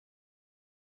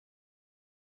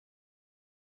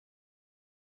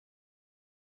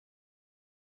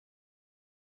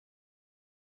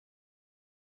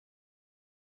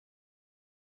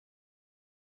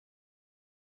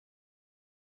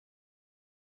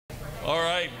All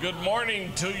right, good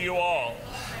morning to you all.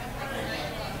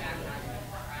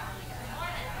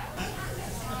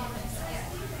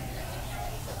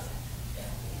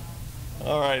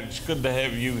 All right, it's good to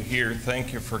have you here.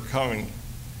 Thank you for coming.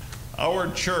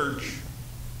 Our church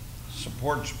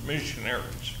supports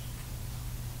missionaries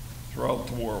throughout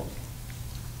the world.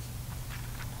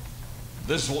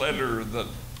 This letter that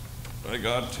I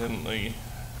got in the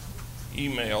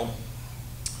email,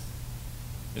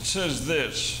 it says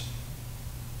this: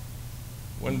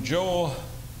 when Joe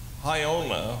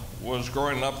Hyona was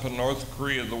growing up in North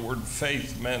Korea, the word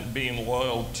faith meant being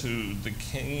loyal to the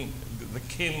Kim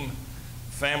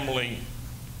family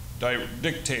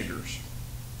dictators.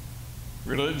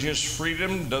 Religious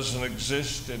freedom doesn't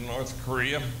exist in North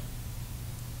Korea,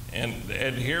 and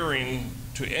adhering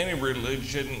to any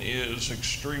religion is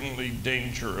extremely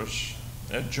dangerous,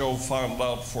 as Joe found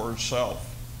out for herself.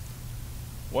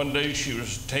 One day she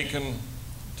was taken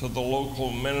to the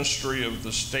local ministry of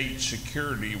the state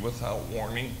security without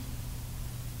warning.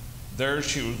 There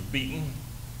she was beaten,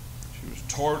 she was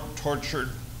tortured,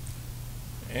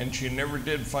 and she never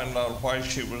did find out why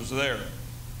she was there.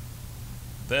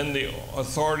 Then the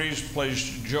authorities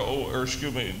placed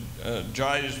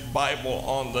Jai's Bible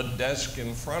on the desk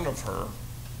in front of her.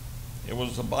 It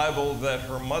was the Bible that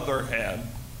her mother had,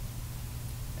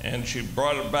 and she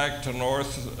brought it back to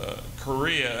North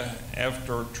Korea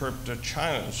after a trip to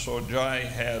China. So Jai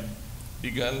had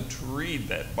begun to read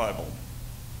that Bible.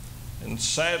 And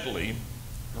sadly,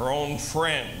 her own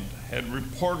friend had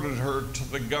reported her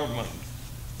to the government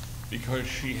because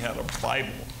she had a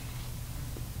Bible.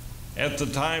 At the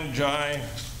time, Jai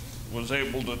was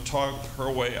able to talk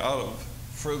her way out of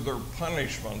further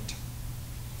punishment,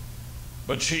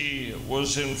 but she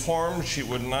was informed she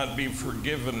would not be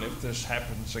forgiven if this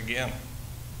happens again.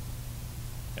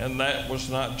 And that was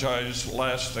not Jai's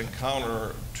last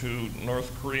encounter to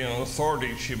North Korean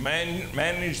authorities. She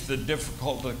managed the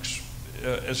difficult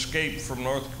escape from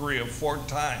North Korea 4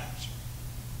 times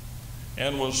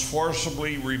and was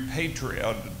forcibly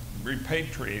repatriated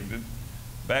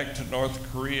back to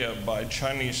North Korea by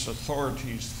Chinese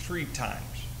authorities 3 times.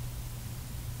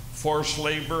 Forced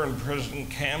labor in prison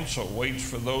camps awaits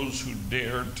for those who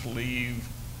dare to leave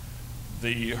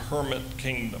the hermit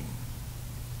kingdom.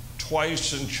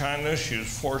 Twice in China, she was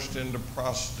forced into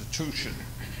prostitution.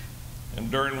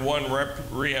 And during one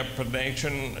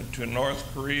repatriation to North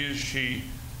Korea, she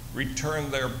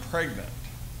returned there pregnant,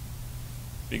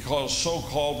 because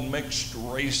so-called mixed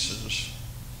races,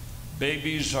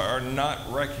 babies are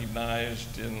not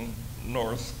recognized in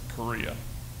North Korea.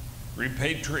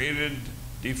 Repatriated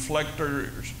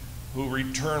deflectors who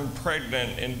return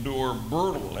pregnant endure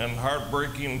brutal and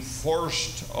heartbreaking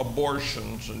forced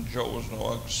abortions, and Joe was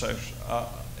no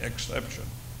exception.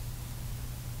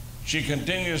 She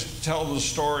continues to tell the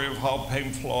story of how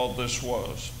painful all this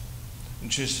was.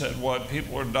 And she said, while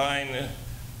people are dying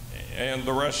and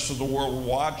the rest of the world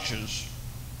watches,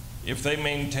 if they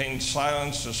maintain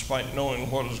silence despite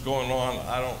knowing what is going on,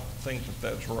 I don't think that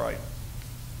that's right.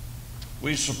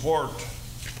 We support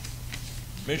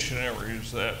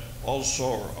missionaries that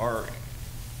also are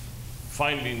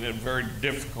finding it very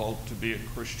difficult to be a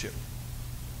Christian.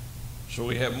 So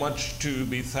we have much to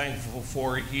be thankful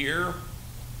for here.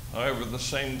 However, the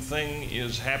same thing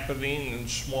is happening in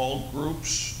small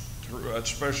groups,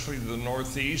 especially the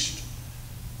Northeast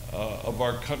of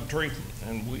our country,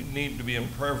 and we need to be in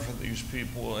prayer for these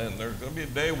people. And there's going to be a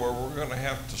day where we're going to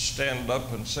have to stand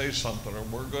up and say something, or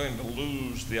we're going to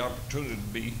lose the opportunity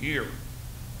to be here.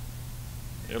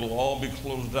 It'll all be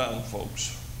closed down,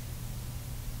 folks.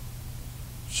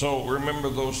 So remember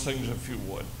those things if you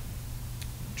would.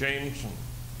 James and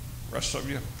the rest of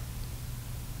you.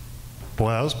 Boy,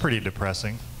 that was pretty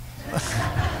depressing.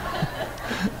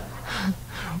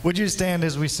 Would you stand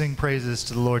as we sing praises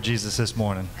to the Lord Jesus this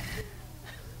morning?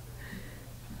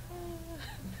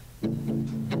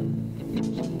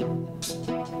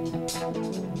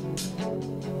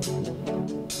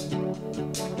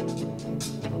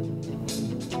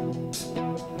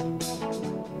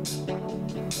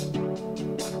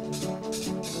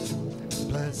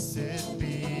 Blessed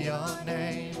be your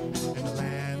name in the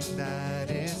land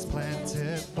that is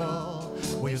plentiful,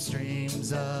 where your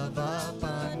streams of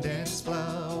abundance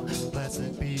flow.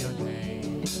 Blessed be your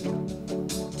name.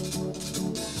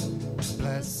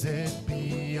 Blessed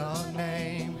be your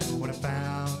name when I'm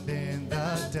found in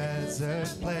the desert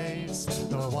place,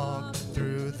 though I walk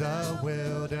through the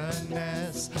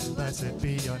wilderness. Blessed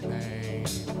be your name.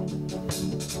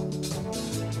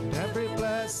 Every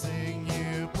blessing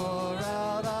you pour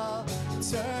out, I'll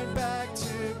turn back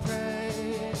to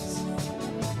praise.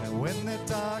 And when the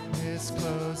darkness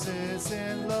closes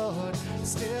risen, Lord,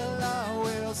 still I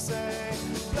will say,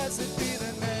 blessed be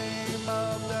the name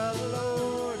of the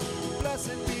Lord.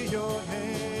 Blessed be your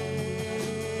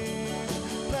name.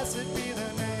 Blessed be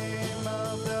the name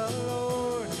of the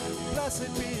Lord.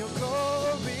 Blessed be your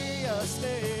glorious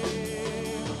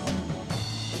name.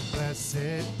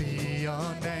 Blessed be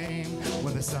your name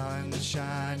when the sun's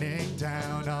shining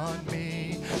down on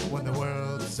me, when the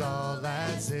world's all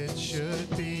as it should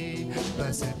be.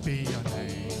 Blessed be your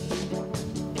name.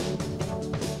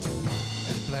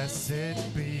 And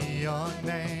blessed be your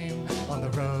name on the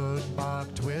road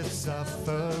marked with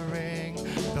suffering,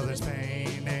 though there's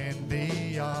pain in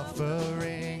the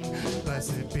offering.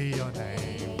 Blessed be your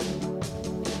name.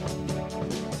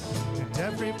 And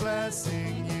every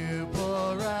blessing you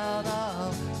pour out,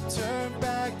 I'll turn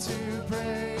back to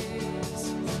praise.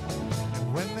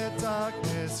 And when the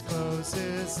darkness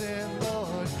closes in,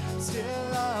 Lord,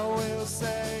 still I will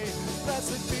say,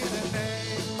 blessed be the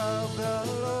name of the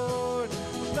Lord.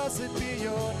 Blessed be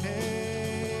your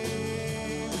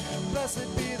name. Blessed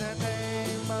be the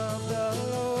name of the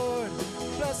Lord.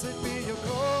 Blessed be your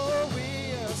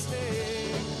glorious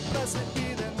name. Blessed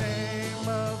be the name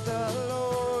of the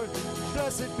Lord.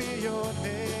 Blessed be your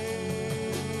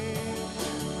name.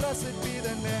 Blessed be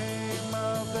the name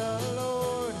of the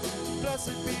Lord.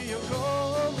 Blessed be your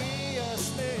glorious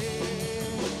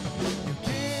name. You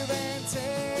give and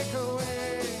take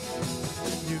away.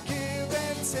 You give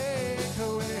and take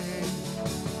away.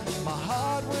 My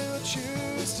heart will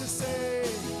choose to say,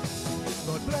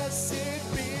 Lord, blessed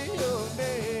be your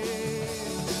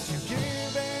name. You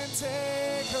give and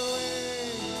take away.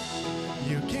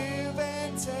 You give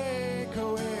and take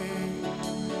away.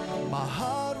 My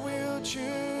heart will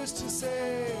choose to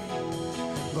say,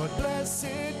 Lord,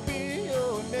 blessed be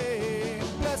your name.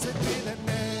 Blessed be the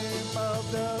name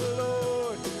of the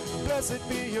Lord. Blessed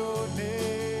be your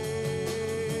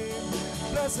name.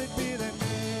 Blessed be the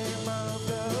name of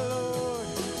the Lord.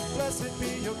 Blessed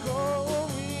be your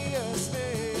glorious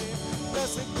name.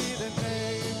 Blessed be the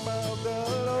name of the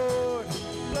Lord.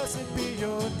 Blessed be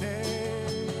your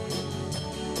name.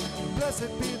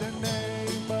 Blessed be the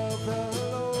name of the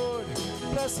Lord.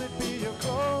 Blessed be your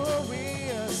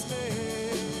glorious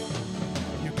name.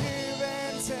 You give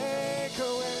and take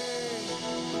away.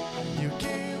 You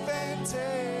give and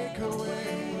take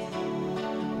away.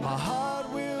 My heart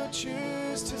will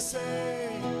choose to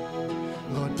say,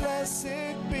 Lord,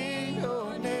 blessed be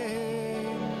your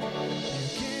name. You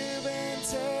give and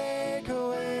take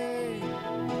away.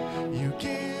 You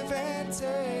give and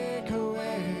take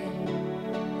away.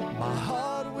 My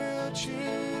heart will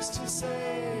choose to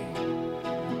say,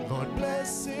 Lord,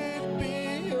 blessed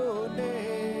be your name.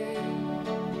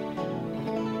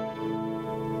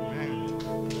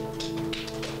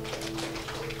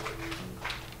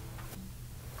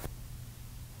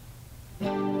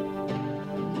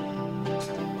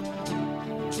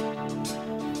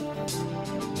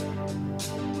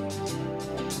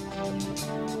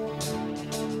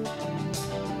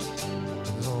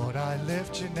 Lord, I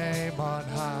lift your name on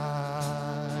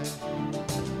high.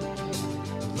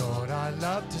 Lord, I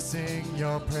love to sing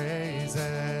your praises.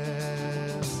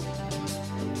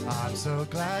 I'm so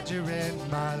glad you're in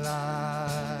my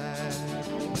life.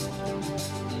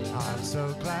 I'm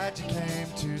so glad you came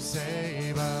to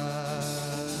save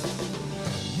us.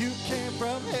 You came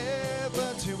from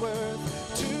heaven to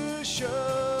earth to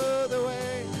show the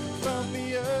way, from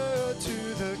the earth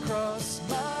to the cross,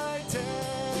 my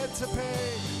debt to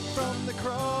pay. From the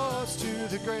cross to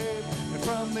the grave, and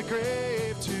from the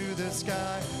grave to the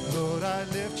sky, Lord, I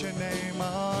lift your name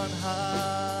on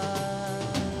high.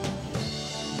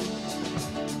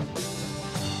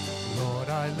 Lord,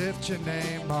 I lift your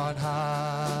name on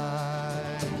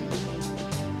high.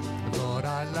 Lord,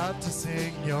 I love to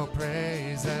sing your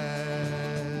praises.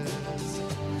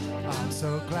 I'm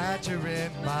so glad you're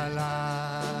in my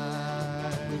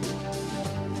life.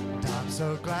 I'm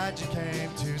so glad you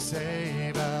came to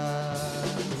save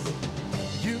us.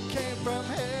 You came from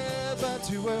heaven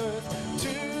to earth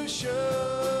to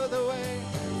show the way,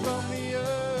 from the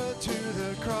earth to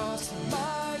the cross,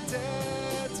 my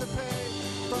debt to pay.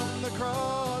 From the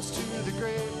cross to the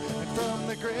grave, and from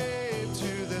the grave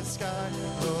to the sky,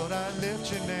 Lord, I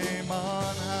lift your name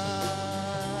on high.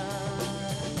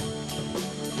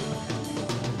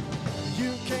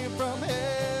 You came from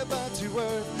heaven to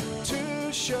earth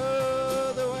to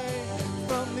show the way,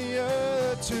 from the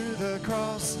earth to the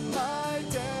cross, my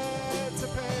debt to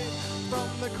pay. From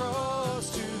the cross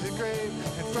to the grave,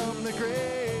 and from the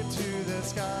grave to the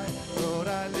sky, Lord,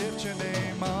 I lift your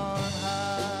name on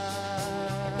high.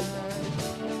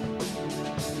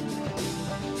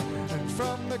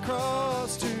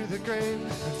 cross to the grave,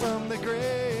 and from the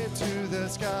grave to the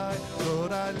sky.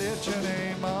 Lord, I lift your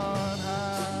name on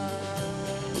high.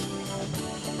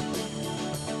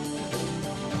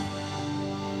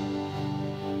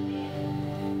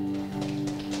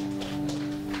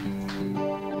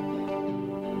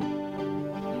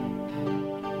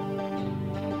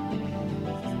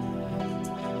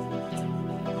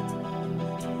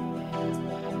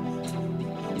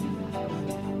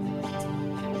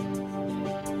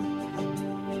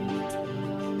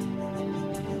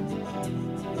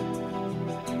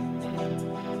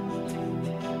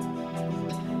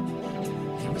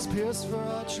 Pierced for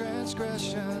our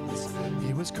transgressions,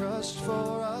 he was crushed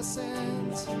for our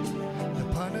sins. The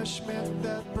punishment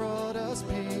that brought us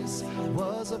peace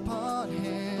was upon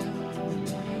him.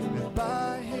 And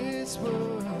by his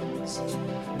wounds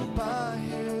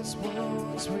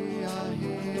we are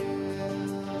healed.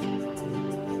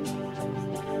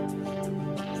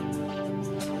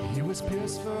 He was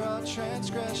pierced for our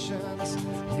transgressions,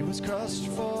 he was crushed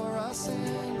for our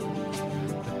sins.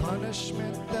 The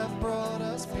punishment that brought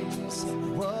us peace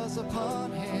was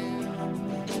upon him,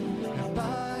 and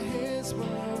by his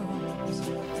wounds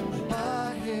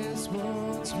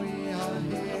we are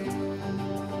healed.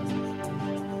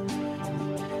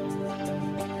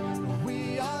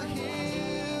 We are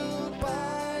healed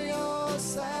by your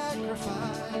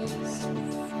sacrifice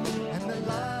and the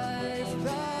life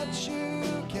that you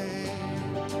gave.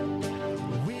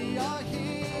 We are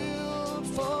healed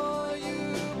for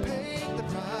you paid the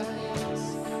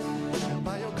price, and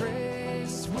by your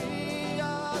grace we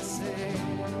are saved.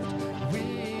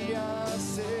 We are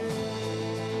saved.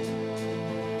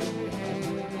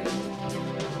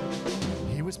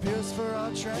 He was pierced for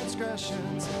our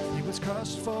transgressions, he was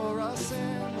crushed for our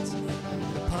sins.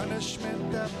 The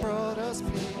punishment that brought us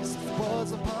peace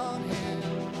was upon him,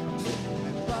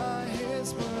 and by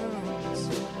his wounds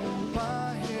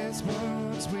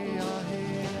we are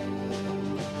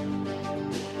healed.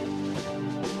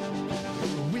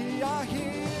 We are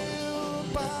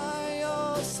healed by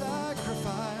your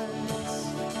sacrifice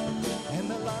and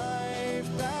the life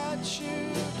that you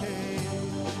gave.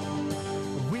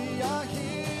 We are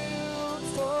healed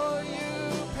for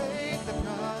you paid the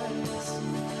price,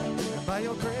 and by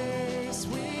your grace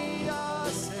we are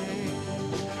saved.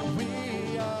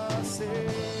 We are saved.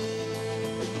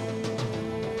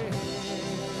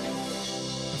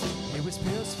 He was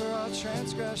pierced for our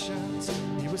transgressions,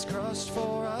 he was crushed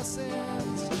for our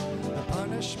sins. The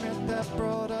punishment that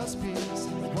brought us peace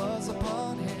was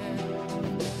upon him,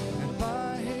 and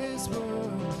by his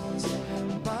wounds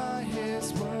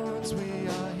we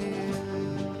are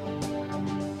healed.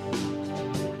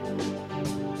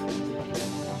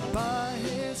 By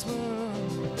his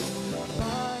wounds.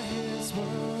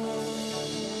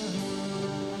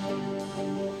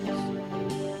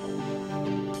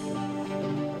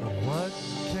 What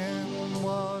can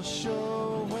wash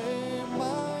away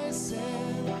my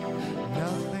sin?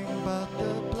 Nothing but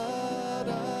the blood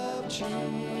of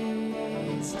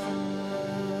Jesus.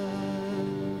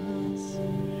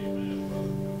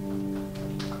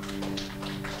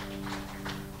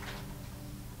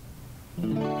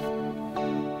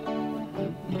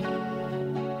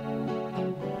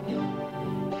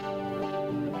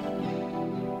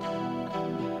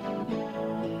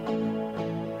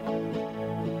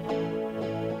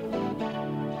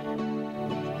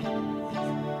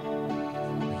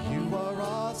 You are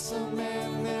awesome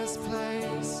in this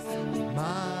place,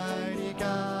 mighty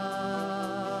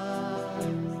God.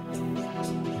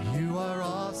 You are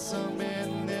awesome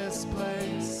in this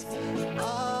place,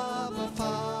 Abba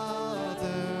Father.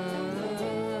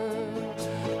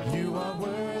 You are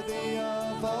worthy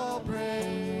of all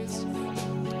praise.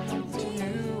 To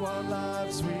you our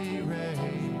lives we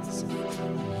raise.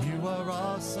 You are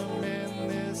awesome in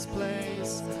this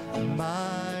place,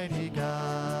 mighty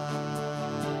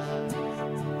God.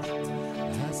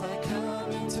 As I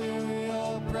come into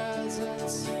your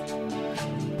presence,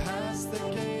 past the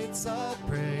gates of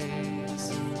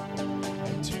praise,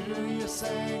 into your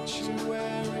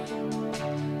sanctuary,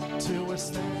 till we're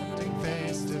standing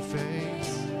face to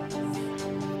face.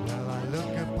 Well, I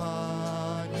look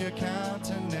upon your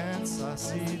countenance, I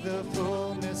see the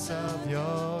fullness of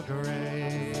your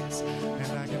grace,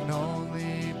 and I can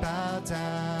only bow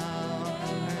down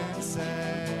and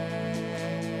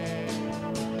say,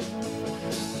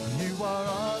 you are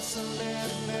awesome in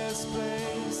this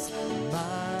place,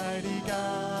 mighty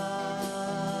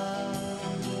God.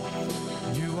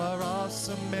 You are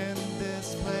awesome in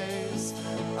this place,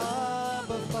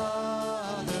 Abba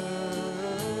Father.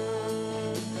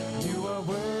 You are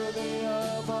worthy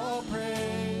of all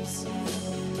praise.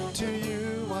 To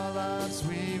you our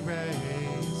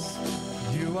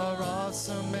are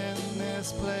awesome in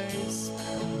this place,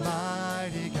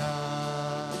 mighty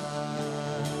God.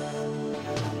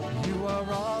 You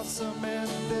are awesome in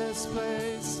this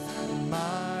place,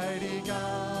 mighty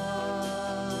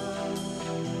God.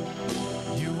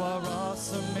 You are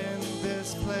awesome in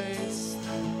this place,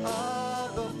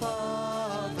 Abba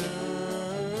Father.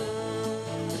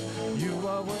 You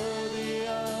are worthy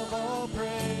of all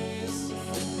praise.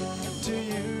 To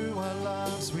you our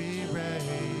lives we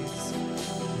raise.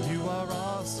 You are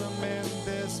awesome in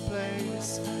this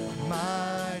place,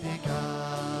 mighty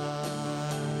God.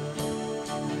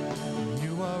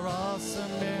 You are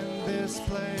awesome in this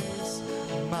place,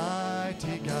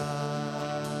 mighty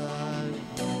God.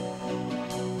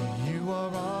 You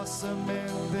are awesome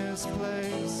in this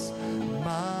place,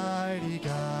 mighty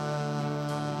God.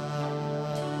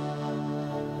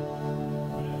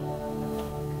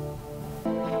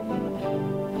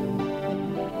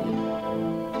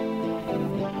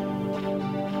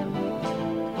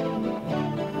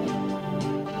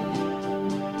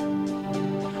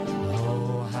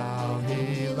 Oh, how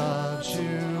he loves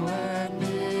you and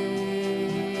me.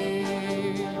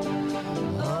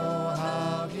 Oh,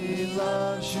 how he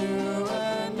loves you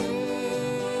and me.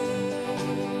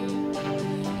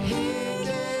 He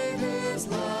gave his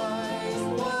life,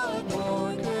 what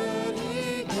more could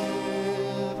he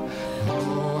give?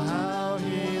 Oh, how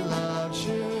he loves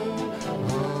you.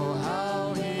 Oh,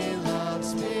 how he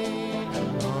loves me.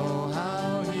 Oh,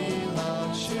 how he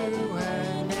loves you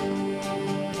and me.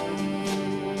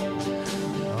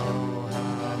 Oh,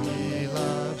 how he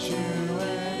loves you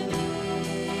and me.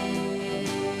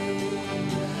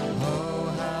 Oh,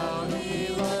 how he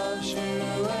loves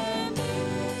you and me.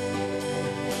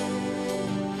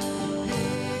 He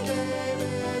gave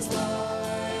his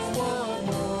life, what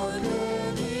more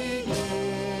could he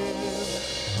give?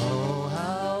 Oh,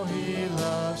 how he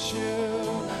loves you.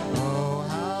 Oh,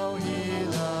 how he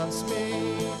loves me.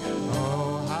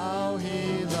 Oh, how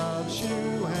he loves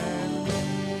you and me.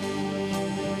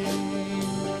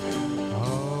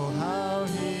 Oh, how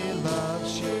he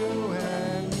loves you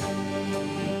and me.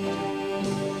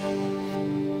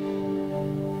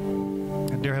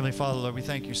 And dear Heavenly Father, Lord, we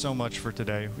thank you so much for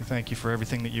today. We thank you for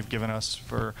everything that you've given us,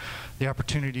 for the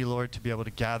opportunity, Lord, to be able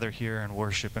to gather here and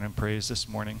worship and in praise this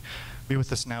morning. Be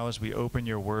with us now as we open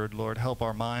your word, Lord. Help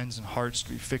our minds and hearts to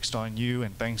be fixed on you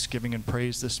in thanksgiving and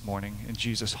praise this morning. In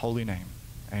Jesus' holy name,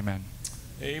 amen.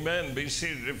 Amen. Be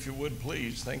seated if you would,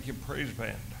 please. Thank you, praise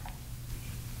band.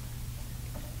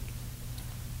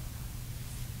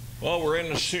 Well, we're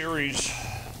in a series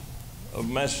of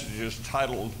messages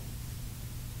titled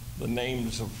The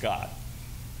Names of God.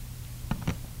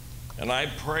 And I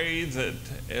pray that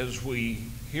as we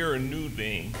hear a new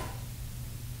name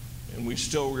and we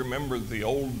still remember the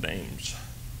old names,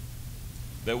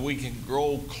 that we can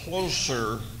grow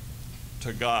closer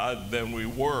to God than we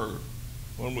were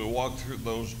when we walked through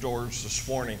those doors this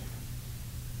morning.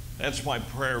 That's my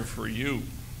prayer for you.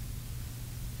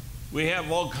 We have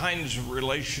all kinds of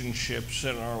relationships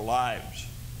in our lives.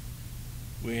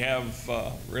 We have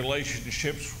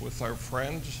relationships with our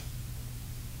friends.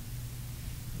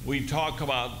 We talk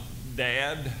about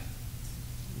dad.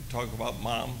 We talk about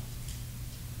mom.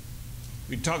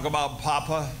 We talk about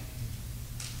papa.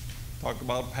 Talk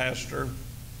about pastor.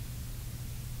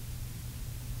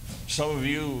 Some of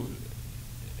you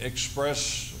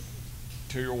express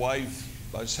to your wife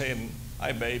by saying,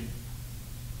 "Hi, babe."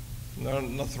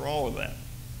 Nothing wrong with that.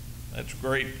 That's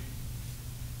great.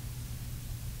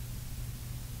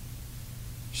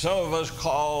 Some of us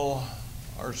call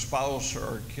our spouse or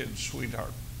our kid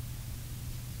sweetheart.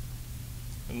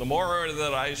 And the more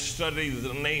that I study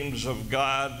the names of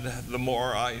God, the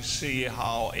more I see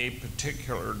how a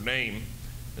particular name,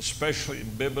 especially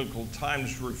in biblical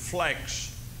times, reflects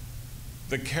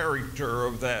the character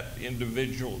of that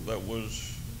individual that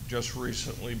was just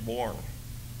recently born.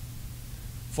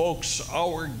 Folks,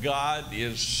 our God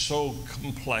is so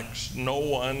complex. No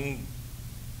one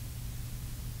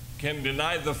can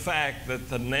deny the fact that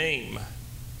the name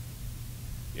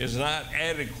is not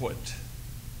adequate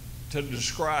to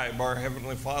describe our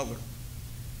Heavenly Father.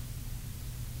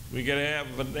 We can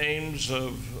have the names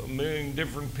of a million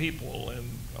different people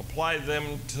and apply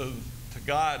them to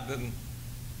God, and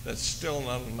that's still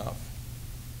not enough.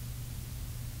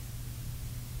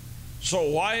 So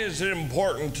why is it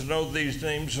important to know these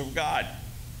names of God?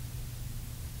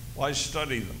 Why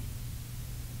study them?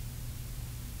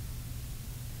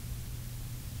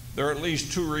 There are at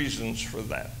least two reasons for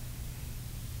that.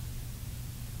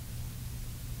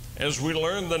 As we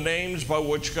learn the names by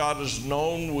which God is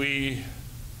known, we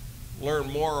learn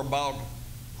more about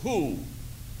who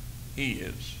He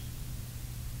is.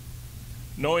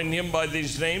 Knowing him by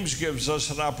these names gives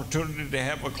us an opportunity to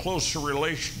have a closer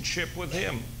relationship with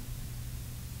him,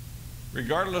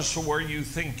 regardless of where you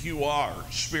think you are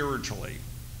spiritually,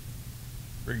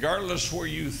 regardless where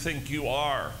you think you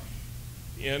are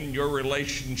in your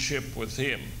relationship with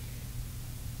him.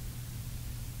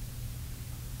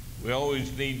 We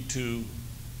always need to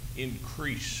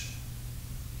increase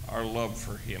our love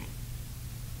for him.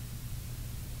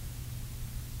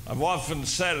 I've often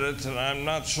said it, and I'm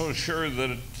not so sure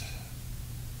that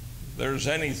there's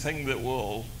anything that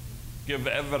will give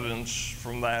evidence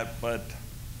from that, but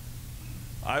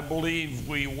I believe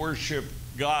we worship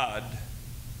God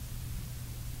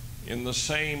in the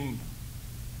same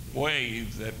way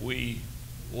that we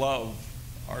love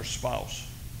our spouse.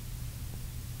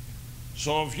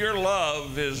 So if your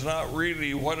love is not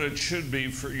really what it should be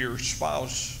for your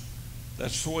spouse,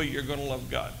 that's the way you're going to love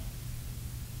God.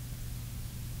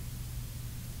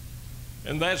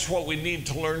 And that's what we need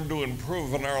to learn to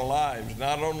improve in our lives,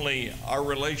 not only our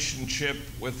relationship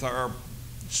with our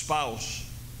spouse,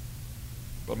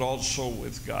 but also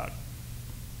with God.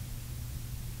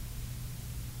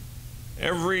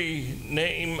 Every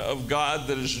name of God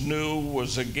that is new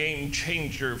was a game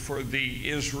changer for the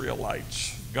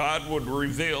Israelites. God would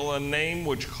reveal a name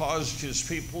which caused his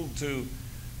people to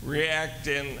react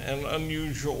in an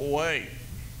unusual way.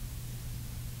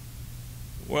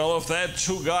 Well, if that's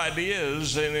who God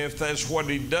is, and if that's what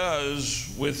he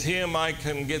does, with him I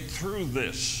can get through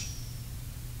this.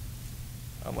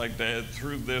 I'd like to add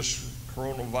through this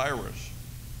coronavirus.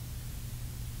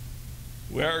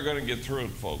 We are going to get through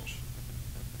it, folks.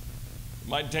 It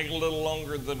might take a little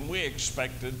longer than we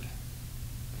expected,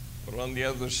 but on the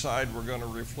other side, we're going to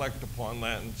reflect upon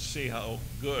that and see how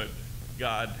good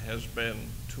God has been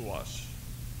to us.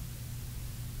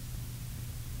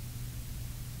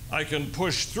 I can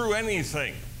push through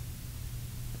anything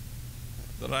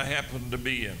that I happen to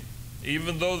be in,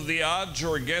 even though the odds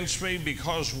are against me,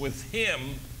 because with him,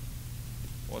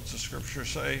 what's the scripture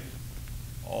say?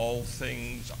 All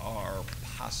things are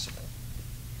possible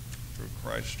through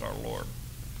Christ our Lord.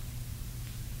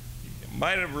 You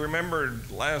might have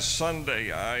remembered last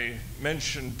Sunday I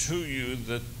mentioned to you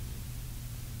that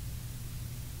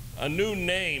a new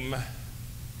name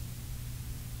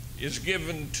is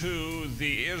given to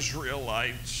the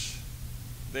Israelites.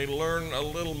 They learn a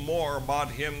little more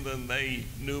about him than they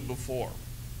knew before.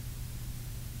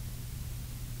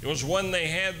 It was when they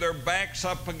had their backs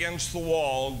up against the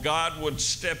wall, God would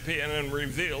step in and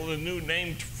reveal a new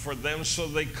name for them so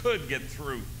they could get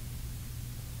through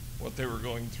what they were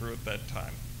going through at that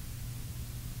time.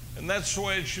 And that's the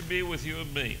way it should be with you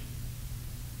and me.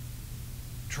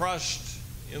 Trust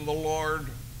in the Lord,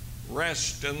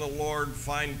 rest in the Lord,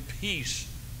 find peace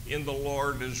in the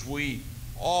Lord as we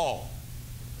all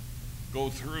go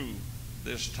through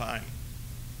this time.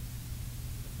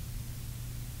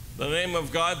 The name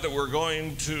of God that we're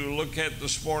going to look at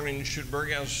this morning should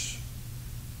bring us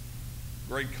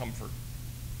great comfort.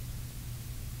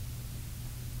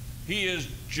 He is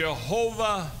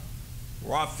Jehovah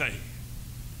Rophe,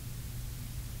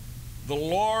 the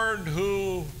Lord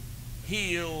who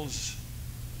heals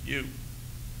you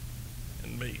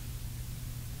and me.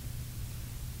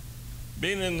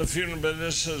 Being in the funeral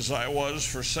business as I was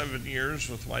for 7 years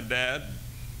with my dad,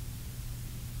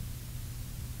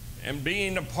 and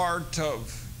being a part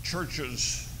of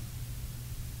churches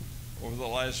over the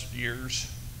last years,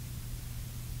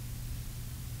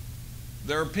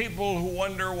 there are people who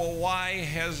wonder, well, why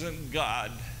hasn't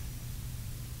God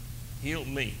healed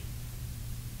me?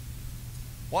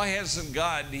 Why hasn't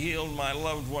God healed my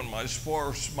loved one, my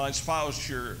spouse,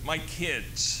 my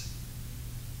kids?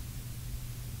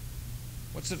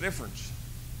 What's the difference?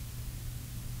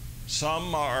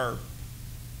 Some are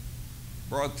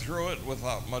brought through it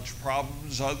without much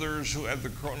problems. Others who have the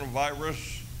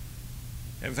coronavirus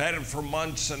have had it for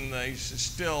months and they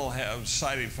still have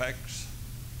side effects.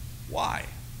 Why?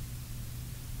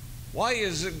 Why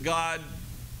is it, God,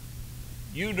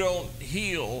 you don't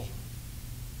heal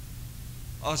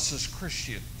us as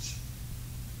Christians?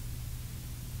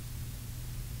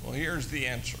 Well, here's the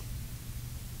answer.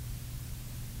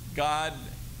 God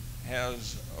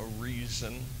has a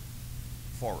reason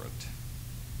for it.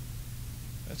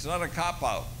 It's not a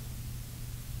cop-out.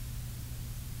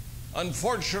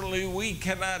 Unfortunately, we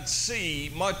cannot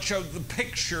see much of the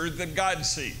picture that God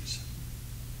sees.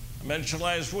 I mentioned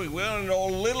last week, we only know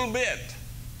a little bit.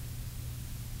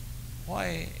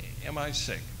 Why am I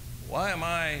sick? Why am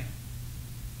I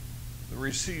the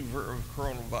receiver of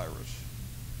coronavirus?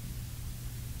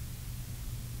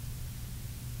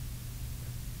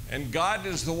 And God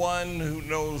is the one who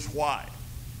knows why.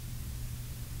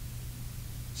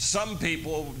 Some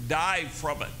people die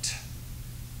from it.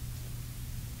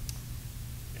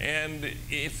 And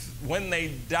when they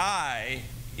die,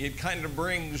 it kind of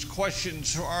brings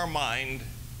questions to our mind.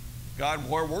 God,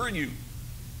 where were you?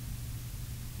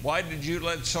 Why did you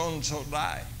let so-and-so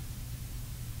die?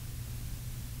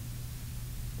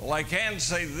 Well, I can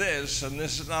say this, and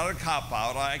this is not a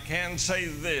cop-out, I can say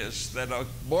this, that a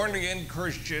born-again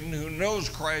Christian who knows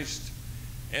Christ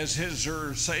as his or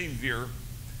her Savior,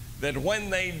 that when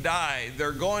they die,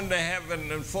 they're going to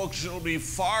heaven, and folks, it'll be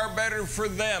far better for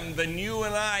them than you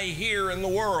and I here in the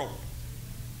world.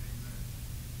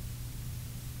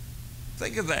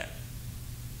 Think of that.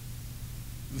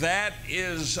 That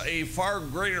is a far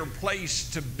greater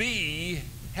place to be,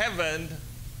 heaven,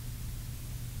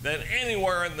 than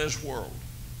anywhere in this world.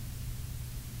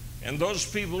 And those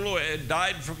people who had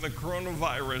died from the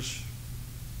coronavirus,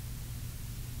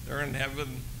 they're in heaven.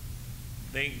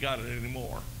 They ain't got it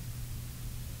anymore.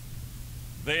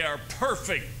 They are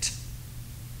perfect.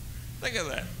 Think of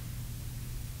that.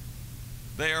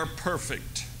 They are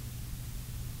perfect.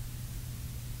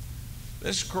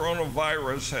 This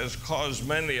coronavirus has caused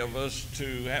many of us to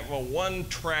have a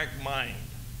one-track mind.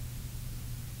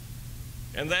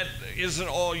 And that isn't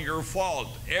all your fault.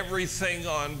 Everything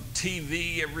on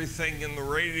TV, everything in the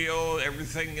radio,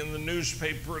 everything in the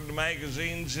newspaper and the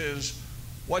magazines is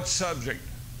what subject?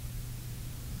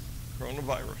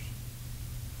 Coronavirus.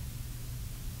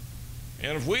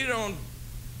 And if we don't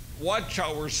watch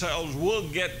ourselves, we'll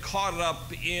get caught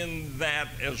up in that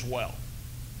as well.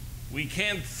 We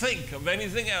can't think of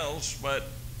anything else but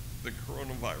the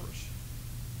coronavirus.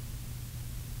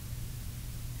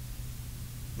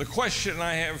 The question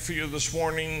I have for you this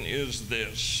morning is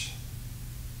this: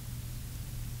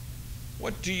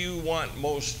 what do you want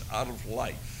most out of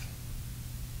life?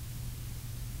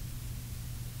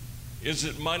 Is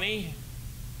it money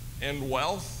and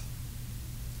wealth?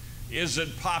 Is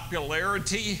it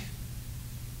popularity?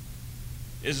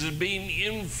 Is it being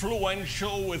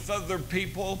influential with other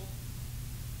people?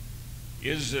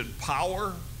 Is it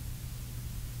power?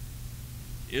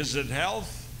 Is it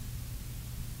health?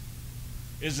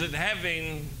 Is it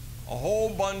having a whole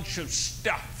bunch of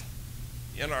stuff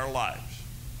in our lives?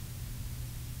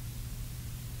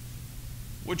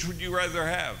 Which would you rather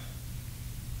have?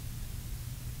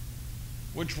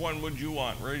 Which one would you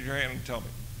want? Raise your hand and tell me.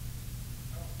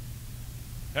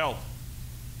 Health.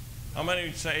 How many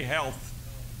would say health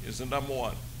is the number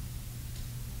one?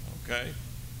 Okay.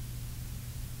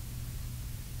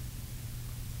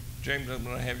 James, I'm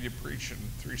going to have you preach in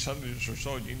 3 Sundays or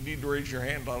so. You need to raise your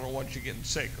hand. I don't want you getting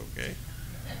sick, okay?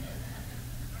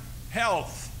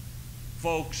 Health,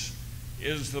 folks,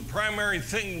 is the primary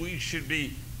thing we should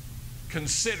be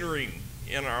considering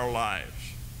in our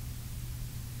lives.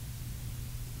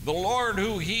 The Lord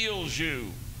who heals you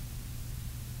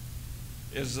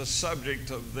is the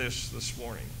subject of this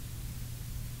morning.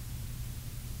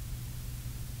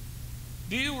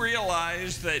 Do you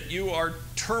realize that you are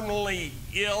terminally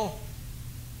ill?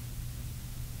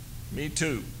 Me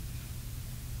too.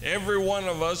 Every one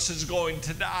of us is going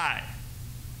to die.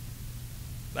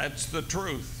 That's the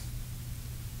truth.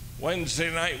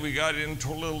 Wednesday night we got into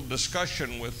a little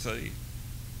discussion with the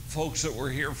folks that were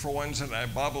here for Wednesday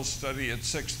night Bible study at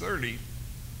 6:30.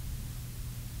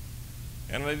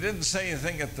 And I didn't say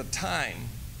anything at the time,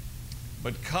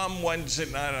 but come Wednesday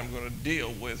night I'm going to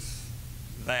deal with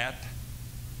that.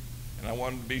 And I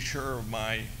wanted to be sure of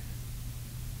my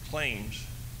claims.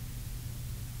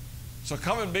 So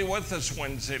come and be with us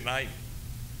Wednesday night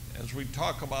as we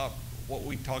talk about what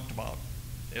we talked about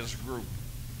as a group.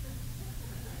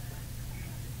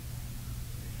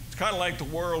 It's kind of like the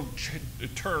world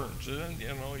turns, isn't it?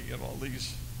 You know, you get all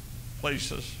these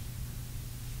places.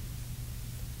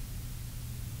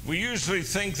 We usually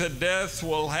think that death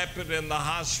will happen in the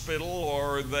hospital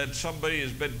or that somebody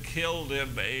has been killed in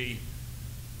a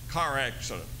car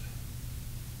accident.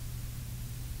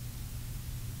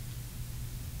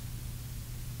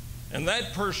 And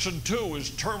that person too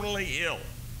is terminally ill.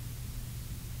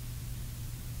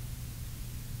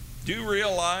 Do you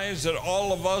realize that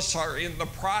all of us are in the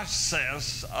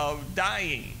process of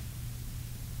dying?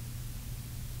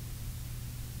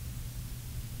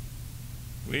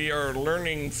 We are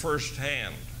learning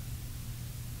firsthand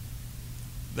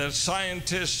that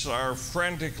scientists are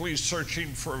frantically searching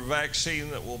for a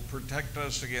vaccine that will protect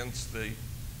us against the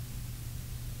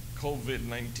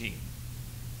COVID-19.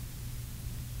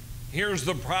 Here's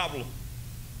the problem.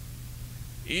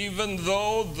 Even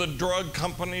though the drug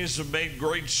companies have made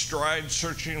great strides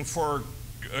searching for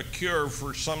a cure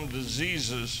for some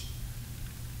diseases,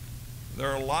 there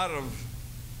are a lot of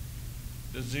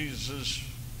diseases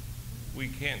we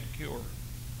can't cure.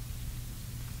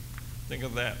 Think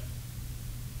of that.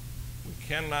 We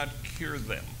cannot cure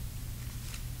them.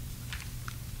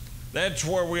 That's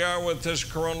where we are with this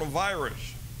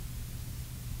coronavirus.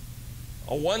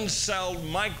 A one-celled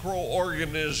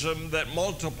microorganism that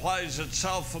multiplies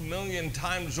itself 1 million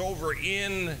times over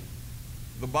in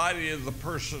the body of the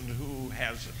person who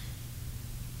has it.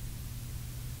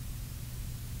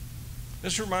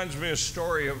 This reminds me of a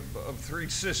story of 3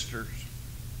 sisters.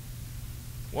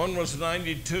 One was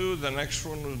 92, the next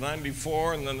one was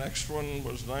 94, and the next one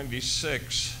was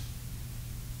 96.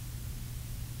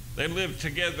 They lived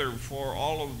together for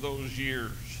all of those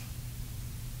years.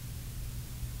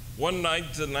 One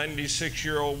night, the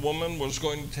 96-year-old woman was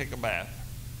going to take a bath.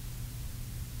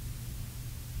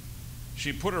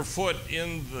 She put her foot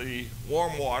in the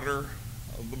warm water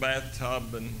of the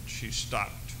bathtub and she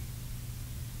stopped.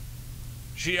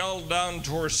 She yelled down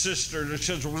to her sister and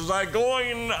says, "Was I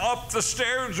going up the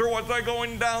stairs or was I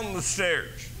going down the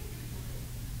stairs?"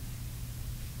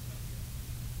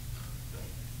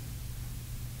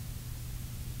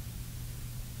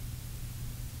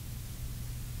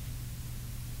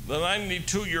 The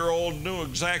 92-year-old knew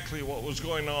exactly what was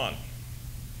going on.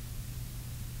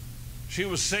 She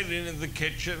was sitting in the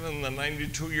kitchen and the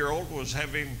 92-year-old was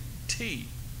having tea.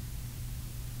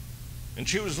 And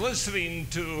she was listening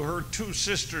to her 2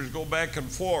 sisters go back and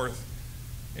forth,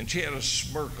 and she had a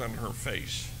smirk on her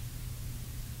face.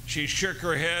 She shook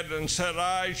her head and said,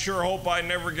 "I sure hope I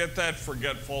never get that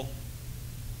forgetful."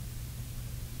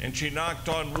 And she knocked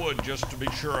on wood just to be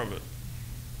sure of it.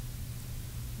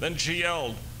 Then she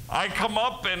yelled, "I come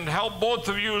up and help both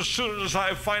of you as soon as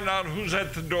I find out who's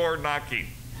at the door knocking."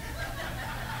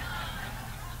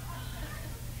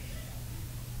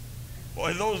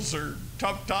 Boy, those are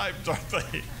tough times, aren't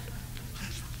they?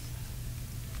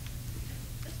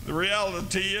 The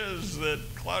reality is that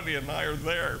Claudia and I are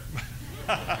there.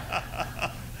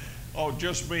 Oh,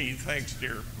 just me. Thanks,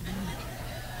 dear.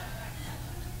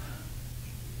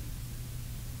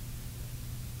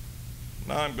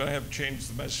 Now I'm going to have to change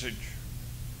the message.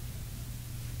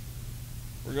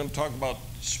 We're going to talk about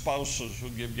spouses who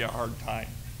give you a hard time.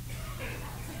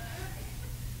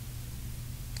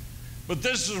 But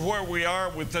this is where we are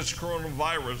with this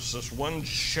coronavirus, this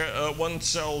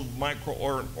one-celled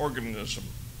microorganism.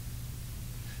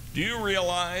 Do you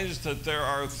realize that there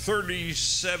are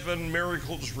 37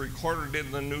 miracles recorded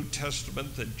in the New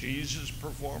Testament that Jesus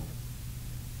performed?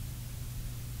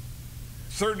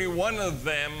 31 of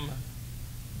them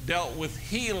dealt with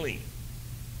healing.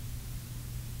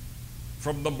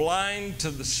 From the blind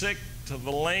to the sick, to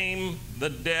the lame, the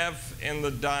deaf, and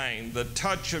the dying. The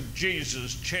touch of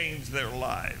Jesus changed their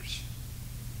lives.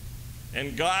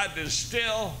 And God is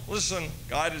still, listen,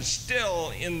 God is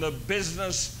still in the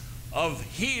business of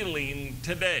healing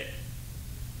today.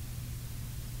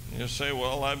 You say,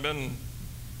 "Well, I've been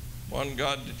wanting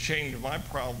God to change my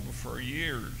problem for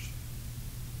years."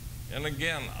 And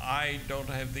again, I don't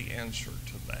have the answer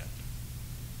to that.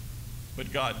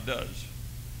 But God does.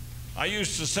 I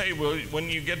used to say, well, when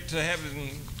you get to heaven,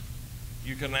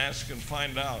 you can ask and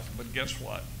find out. But guess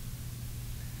what?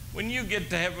 When you get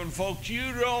to heaven, folks,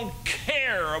 you don't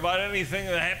care about anything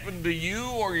that happened to you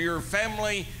or your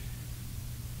family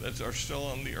that are still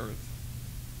on the earth.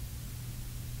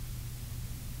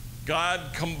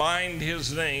 God combined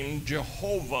his name,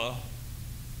 Jehovah,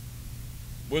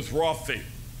 with Rophe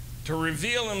to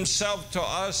reveal himself to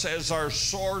us as our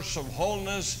source of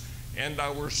wholeness and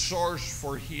our source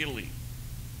for healing.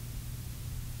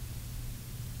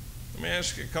 Let me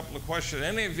ask you a couple of questions.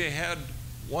 Any of you had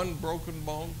one broken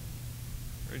bone?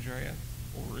 Raise your hand.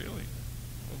 Oh, really?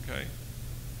 Okay.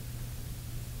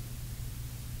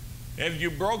 Have you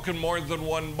broken more than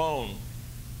one bone?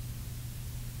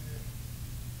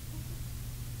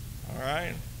 All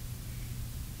right.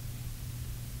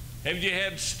 Have you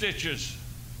had stitches?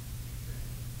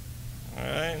 All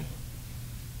right.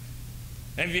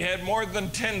 Have you had more than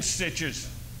 10 stitches?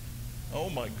 Oh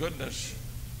my goodness.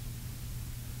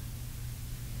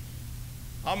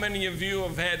 How many of you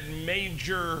have had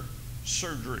major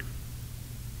surgery?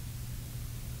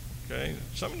 Okay,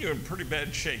 some of you are in pretty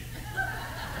bad shape.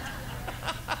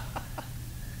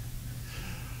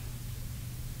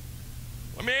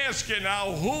 Let me ask you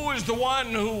now, who is the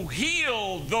one who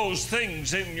healed those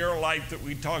things in your life that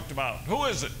we talked about? Who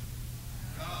is it?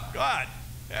 God.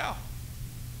 Yeah.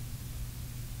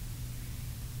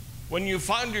 When you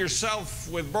found yourself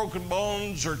with broken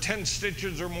bones or 10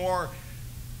 stitches or more,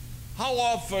 how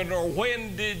often or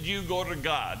when did you go to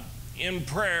God in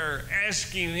prayer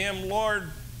asking him,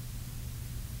 "Lord,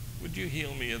 would you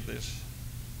heal me of this?"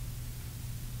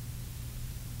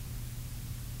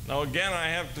 Now again, I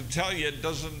have to tell you, it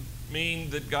doesn't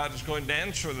mean that God is going to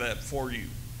answer that for you.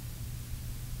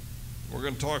 We're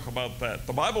going to talk about that.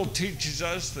 The Bible teaches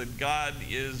us that God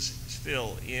is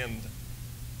still in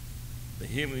the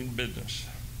healing business.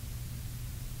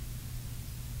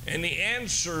 And He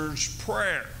answers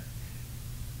prayer.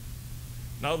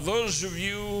 Now, those of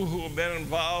you who have been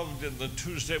involved in the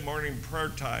Tuesday morning prayer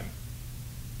time,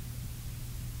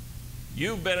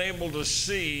 you've been able to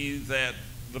see that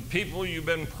the people you've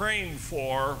been praying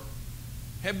for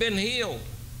have been healed.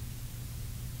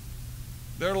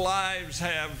 Their lives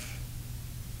have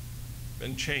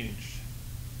been changed.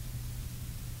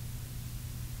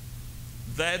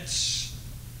 That's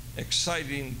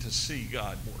exciting to see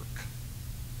God work.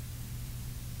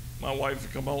 My wife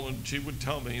would come home and she would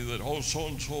tell me that, oh,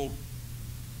 so-and-so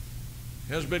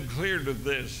has been cleared of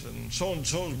this, and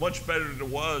so-and-so is much better than it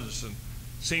was, and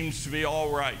seems to be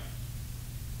all right.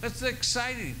 That's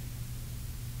exciting.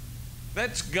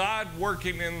 That's God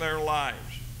working in their lives.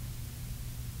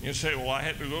 You say, well, I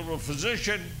had to go to a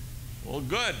physician. Well,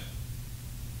 good.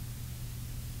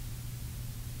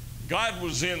 God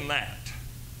was in that.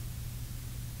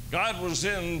 God was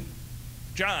in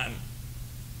John.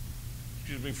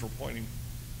 Excuse me for pointing.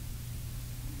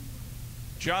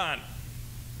 John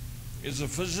is a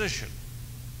physician.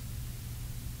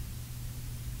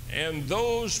 And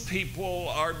those people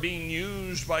are being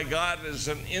used by God as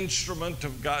an instrument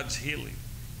of God's healing.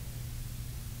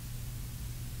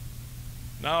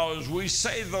 Now, as we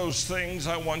say those things,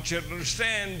 I want you to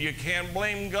understand you can't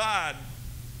blame God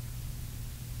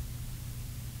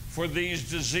for these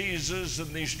diseases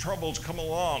and these troubles come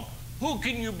along. Who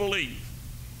can you believe?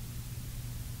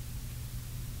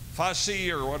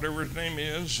 Fossey or whatever his name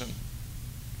is, and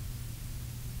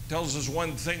tells us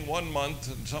one thing one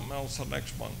month and something else the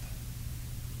next month.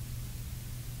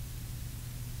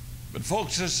 But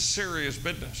folks, this is serious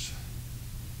business.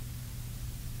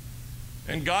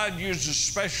 And God uses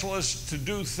specialists to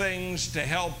do things to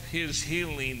help His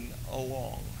healing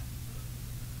along.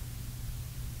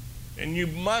 And you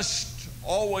must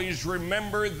always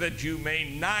remember that you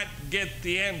may not get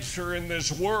the answer in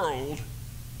this world.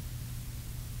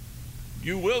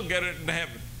 You will get it in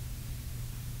heaven.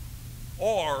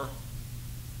 Or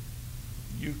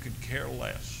you could care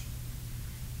less.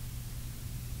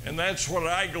 And that's what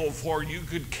I go for. You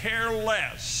could care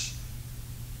less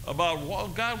about, well,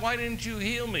 God, why didn't you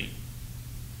heal me?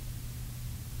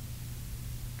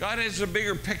 God has a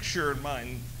bigger picture in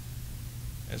mind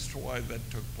as to why that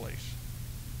took place.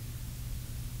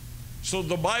 So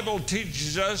the Bible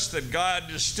teaches us that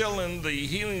God is still in the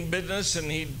healing business,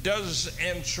 and He does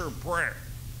answer prayer.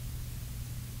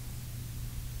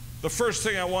 The first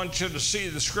thing I want you to see,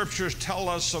 the scriptures tell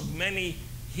us of many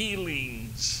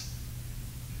healings.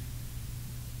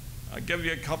 I'll give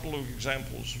you a couple of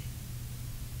examples.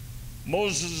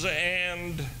 Moses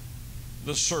and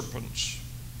the serpents.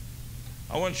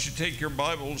 I want you to take your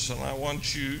Bibles and I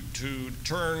want you to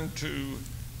turn to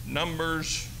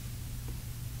Numbers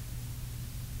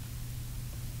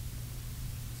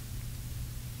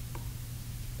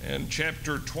and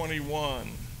chapter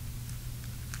 21.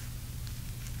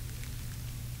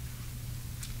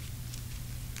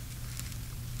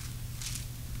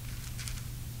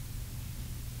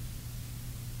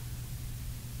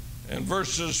 And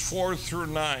verses 4 through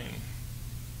 9.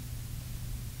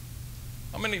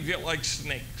 How many of you like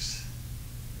snakes?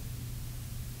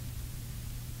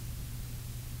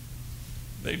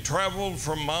 They traveled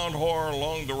from Mount Hor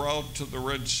along the route to the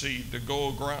Red Sea to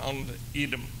go around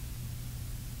Edom.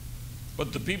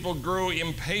 But the people grew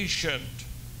impatient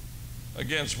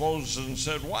against Moses and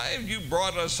said, why have you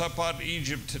brought us up out of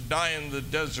Egypt to die in the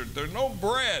desert? There's no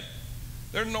bread,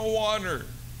 there's no water,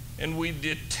 and we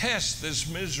detest this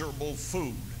miserable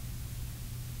food.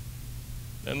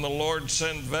 And the Lord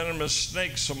sent venomous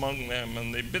snakes among them,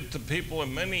 and they bit the people,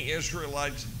 and many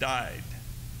Israelites died.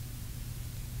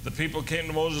 The people came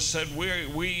to Moses and said,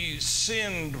 we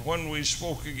sinned when we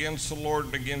spoke against the Lord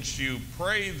and against you.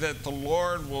 Pray that the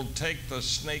Lord will take the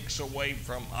snakes away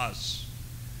from us.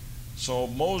 So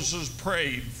Moses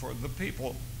prayed for the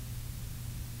people.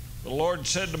 The Lord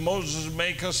said to Moses,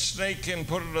 make a snake and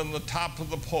put it on the top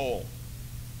of the pole.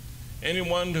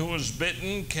 Anyone who is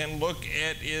bitten can look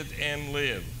at it and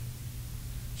live.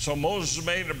 So Moses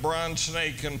made a bronze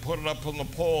snake and put it up on the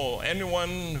pole.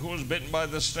 Anyone who was bitten by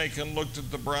the snake and looked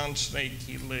at the bronze snake,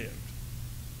 he lived.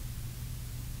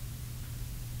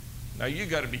 Now you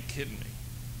got to be kidding me.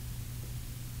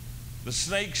 The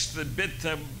snakes that bit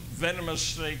them, venomous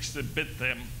snakes that bit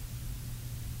them,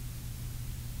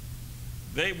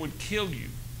 they would kill you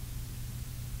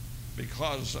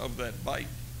because of that bite.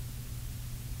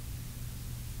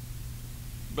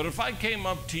 But if I came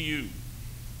up to you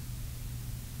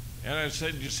and I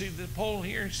said, you see the pole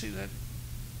here? See that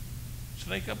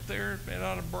snake up there made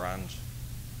out of bronze?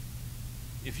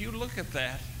 If you look at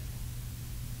that,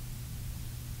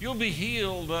 you'll be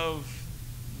healed of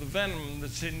the venom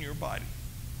that's in your body.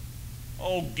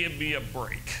 Oh, give me a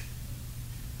break.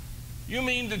 You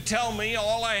mean to tell me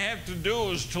all I have to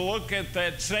do is to look at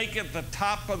that snake at the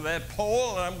top of that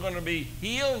pole and I'm going to be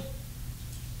healed?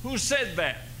 Who said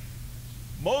that?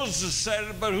 Moses said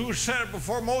it, but who said it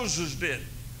before Moses did?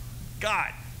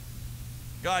 God.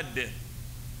 God did.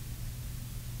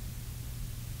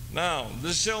 Now,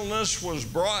 this illness was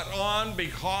brought on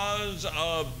because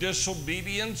of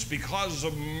disobedience, because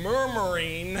of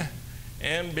murmuring,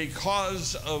 and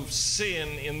because of sin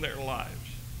in their lives.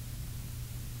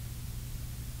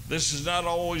 This is not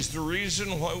always the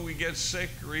reason why we get sick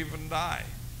or even die.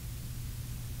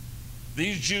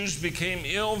 These Jews became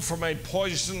ill from a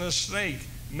poisonous snake.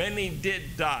 Many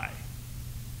did die.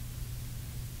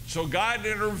 So God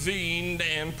intervened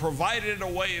and provided a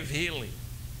way of healing.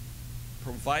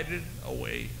 Provided a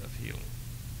way of healing.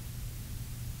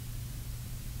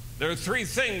 There are three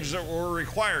things that were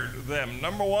required of them.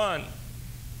 Number one,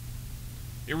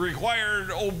 it required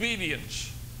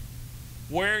obedience.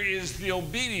 Where is the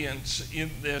obedience in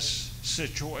this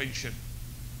situation?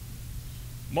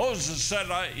 Moses said,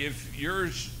 if you're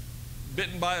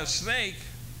bitten by a snake,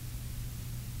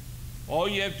 all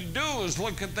you have to do is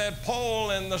look at that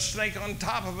pole and the snake on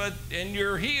top of it, and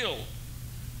you're healed.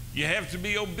 You have to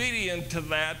be obedient to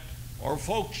that, or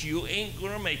folks, you ain't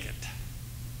going to make it.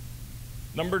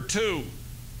 Number two,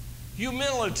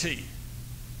 humility.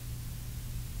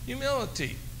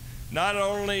 Humility. Not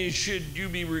only should you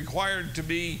be required to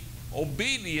be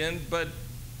obedient, but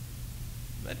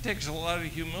that takes a lot of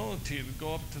humility to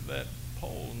go up to that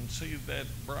pole and see that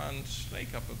bronze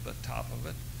snake up at the top of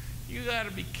it. You got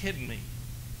to be kidding me.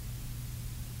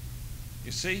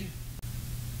 You see,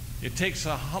 it takes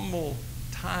a humble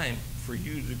time for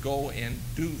you to go and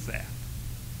do that,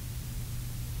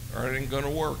 or it ain't going to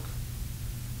work.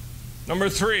 Number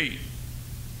three,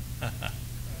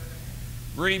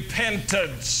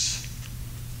 repentance.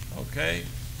 Okay?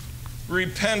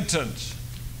 Repentance.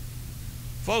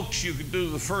 Folks, you can do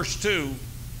the first two,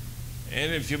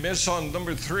 and if you miss on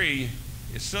number three,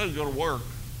 it's still going to work.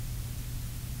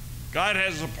 God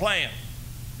has a plan,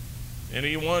 and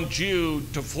He wants you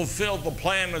to fulfill the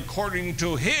plan according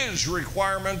to His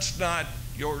requirements, not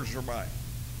yours or mine.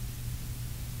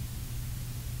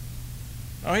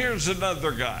 Now here's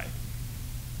another guy.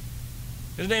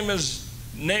 His name is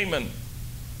Naaman.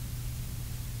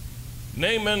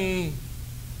 Naaman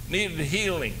needed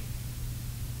healing.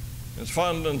 It's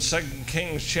found in 2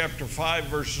 Kings chapter 5,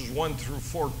 verses 1 through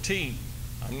 14.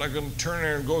 I'm not going to turn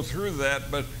there and go through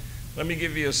that, but let me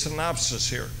give you a synopsis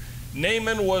here.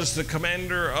 Naaman was the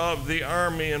commander of the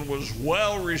army and was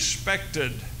well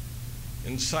respected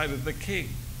inside of the king.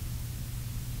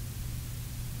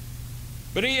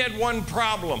 But he had one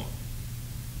problem.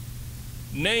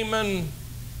 Naaman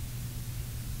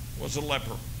was a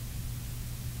leper.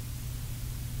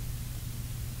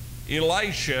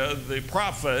 Elisha, the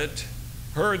prophet,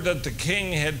 heard that the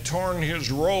king had torn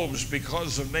his robes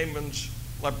because of Naaman's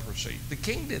leprosy. The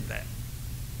king did that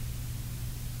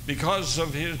because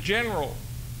of his general.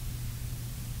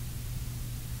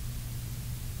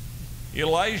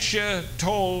 Elisha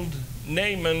told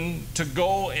Naaman to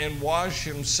go and wash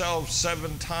himself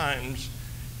 7 times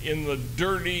in the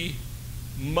dirty,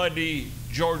 muddy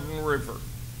Jordan River.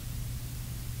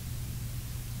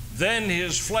 Then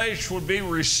his flesh would be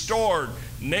restored.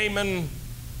 Naaman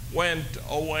went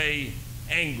away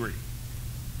angry.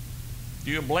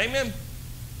 Do you blame him?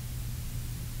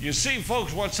 You see,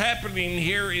 folks, what's happening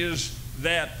here is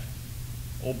that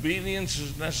obedience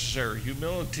is necessary.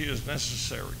 Humility is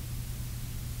necessary.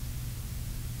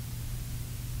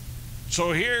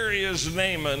 So here is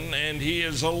Naaman, and he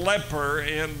is a leper,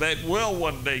 and that will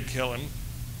one day kill him.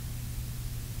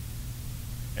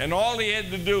 And all he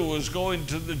had to do was go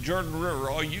into the Jordan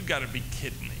River. Oh, you got to be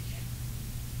kidding me.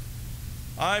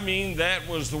 I mean, that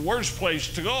was the worst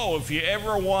place to go if you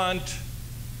ever want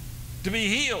to be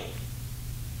healed.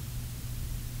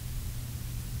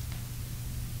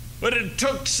 But it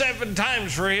took 7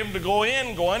 times for him to go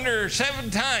in, go under,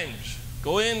 7 times.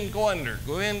 Go in, go under,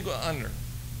 go in, go under.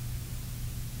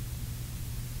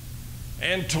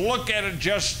 And to look at it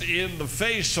just in the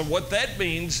face of what that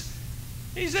means,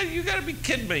 he said, you got to be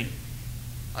kidding me.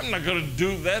 I'm not going to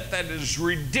do that. That is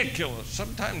ridiculous.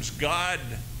 Sometimes God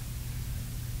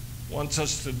wants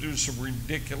us to do some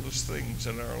ridiculous things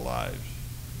in our lives.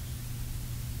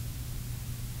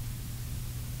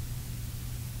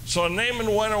 So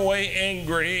Naaman went away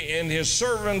angry, and his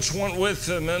servants went with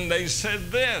him, and they said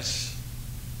this.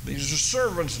 These are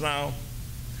servants now.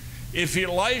 If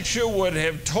Elisha would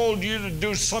have told you to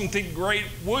do something great,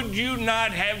 would you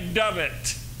not have done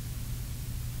it?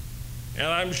 And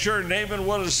I'm sure Naaman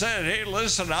would have said, hey,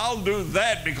 listen, I'll do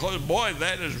that because, boy,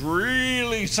 that is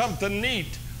really something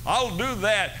neat. I'll do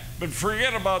that, but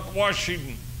forget about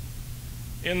washing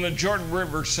in the Jordan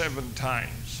River 7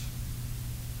 times.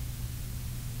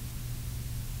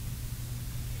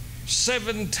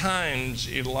 7 times,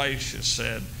 Elisha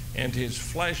said, and his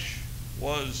flesh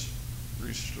was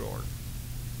restored.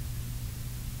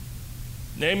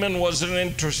 Naaman was an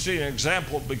interesting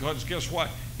example because guess what?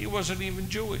 He wasn't even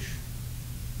Jewish.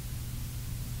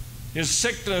 His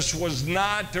sickness was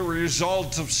not the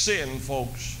result of sin,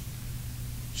 folks.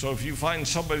 So if you find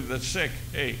somebody that's sick,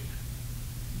 hey,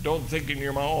 don't think in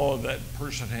your mind, oh, that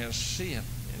person has sin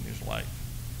in his life.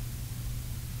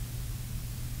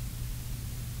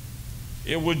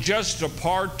 It was just a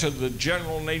part of the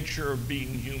general nature of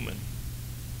being human.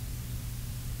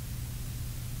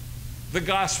 The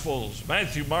Gospels,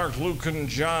 Matthew, Mark, Luke, and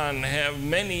John, have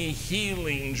many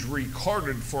healings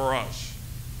recorded for us.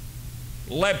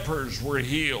 Lepers were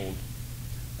healed.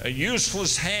 A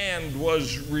useless hand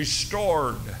was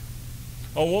restored.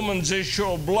 A woman's issue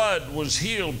of blood was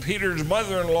healed. Peter's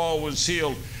mother-in-law was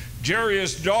healed.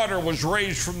 Jairus' daughter was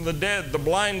raised from the dead. The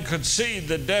blind could see,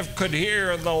 the deaf could hear,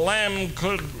 and the lame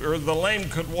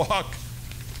could walk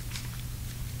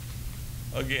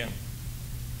again.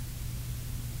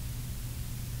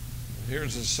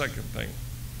 Here's the second thing.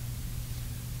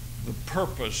 The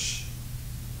purpose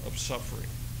of suffering.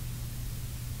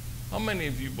 How many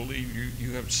of you believe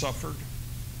you have suffered?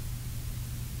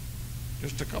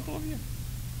 Just a couple of you?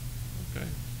 Okay,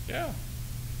 yeah.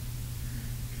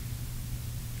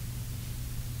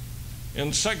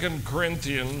 In 2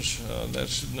 Corinthians,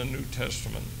 that's in the New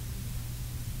Testament,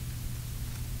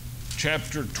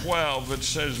 chapter 12, it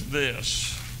says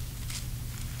this.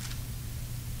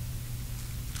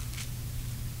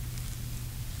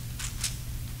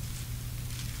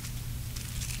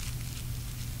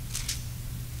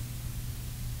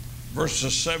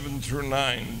 Verses 7 through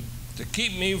 9, to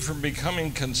keep me from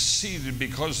becoming conceited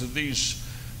because of these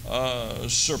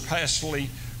surpassingly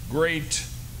great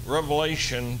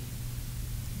revelation,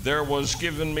 there was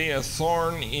given me a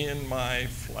thorn in my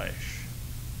flesh,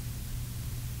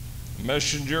 a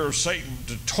messenger of Satan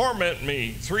to torment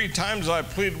me. 3 times I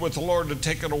pleaded with the Lord to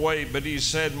take it away, but he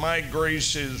said, my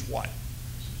grace is what?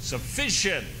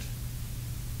 Sufficient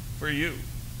for you.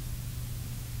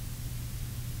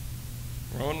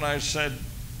 Ron and I said,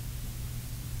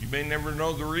 you may never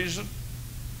know the reason,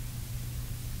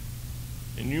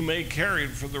 and you may carry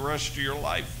it for the rest of your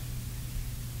life.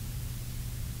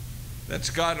 That's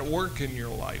God at work in your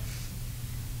life.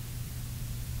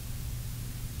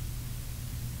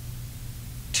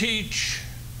 Teach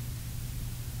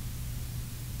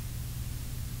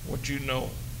what you know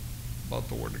about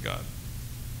the Word of God.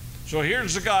 So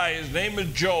here's the guy, his name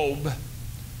is Job,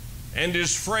 and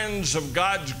his friends of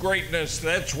God's greatness.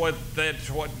 That's what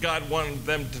God wanted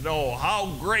them to know.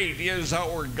 How great is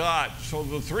our God. So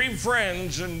the 3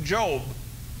 friends and Job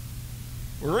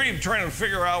were really trying to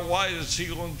figure out why is he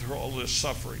going through all this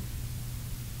suffering.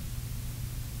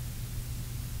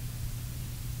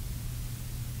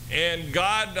 And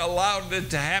God allowed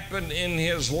it to happen in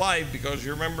his life because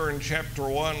you remember in chapter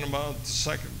 1 about the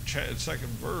second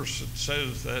verse, it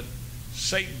says that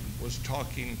Satan was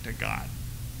talking to God.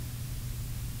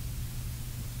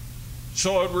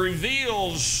 So it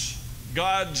reveals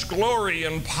God's glory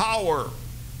and power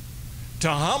to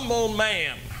humble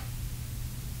man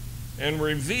and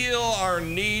reveal our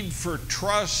need for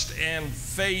trust and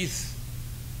faith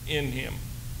in him.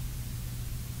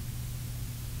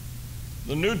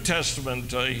 The New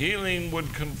Testament healing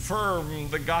would confirm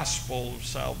the gospel of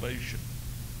salvation.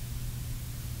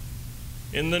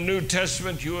 In the New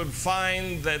Testament, you would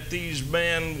find that these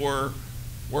men were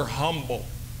humble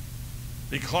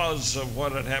because of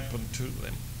what had happened to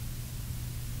them.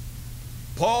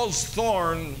 Paul's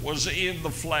thorn was in the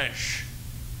flesh.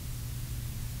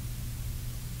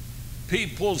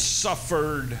 People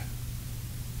suffered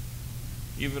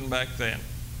even back then,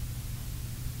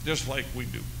 just like we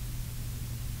do.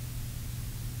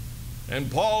 And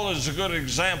Paul is a good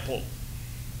example.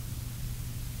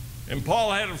 And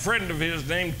Paul had a friend of his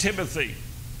named Timothy.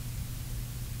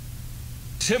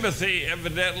 Timothy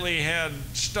evidently had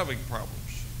stomach problems.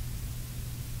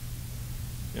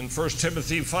 In 1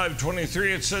 Timothy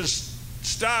 5:23 it says,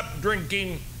 stop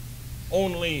drinking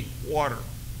only water.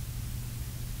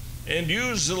 and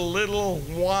use a little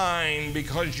wine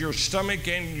because your stomach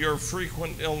and your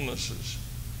frequent illnesses.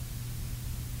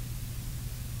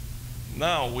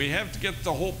 Now, we have to get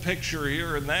the whole picture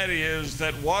here, and that is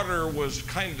that water was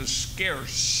kind of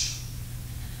scarce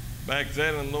back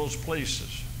then in those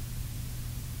places.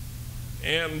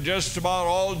 And just about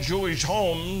all Jewish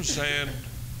homes, and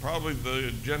probably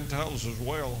the Gentiles as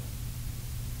well,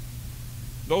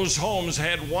 those homes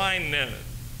had wine in it,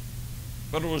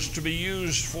 but it was to be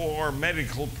used for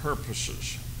medical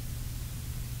purposes.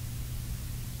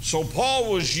 So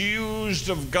Paul was used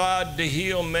of God to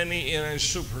heal many in a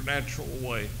supernatural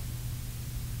way.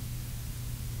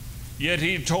 Yet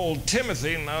he told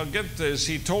Timothy, now get this,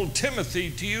 he told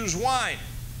Timothy to use wine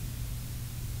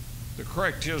to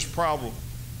correct his problem.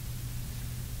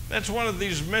 That's one of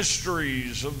these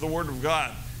mysteries of the Word of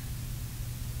God.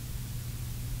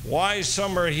 Why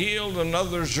some are healed and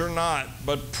others are not.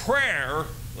 But prayer,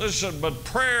 listen, but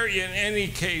prayer in any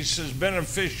case is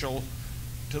beneficial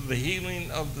to the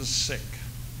healing of the sick.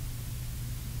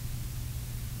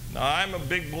 Now, I'm a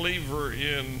big believer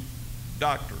in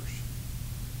doctors.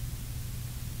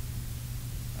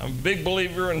 I'm a big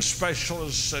believer in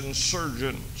specialists and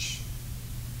surgeons.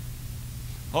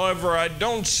 However, I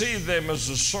don't see them as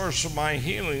the source of my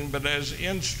healing, but as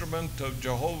instrument of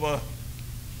Jehovah,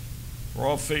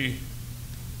 Rophe,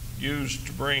 used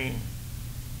to bring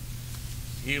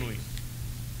healing.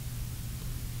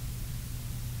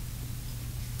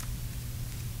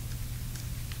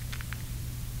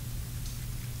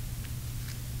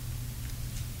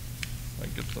 I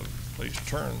get the place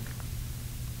turned.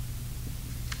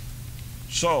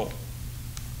 So,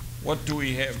 what do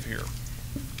we have here?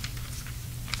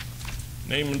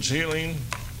 Naaman's healing,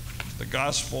 the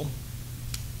gospel.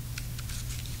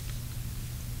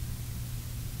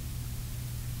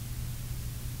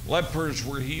 Lepers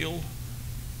were healed.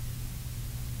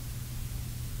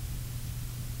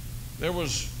 There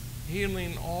was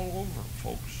healing all over,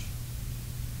 folks.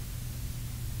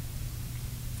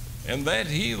 And that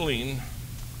healing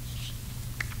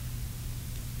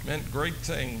meant great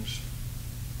things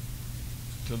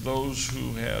to those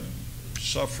who had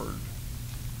suffered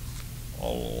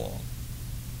all along.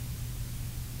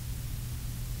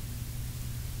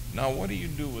 Now, what do you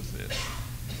do with this?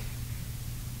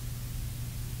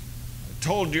 I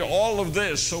told you all of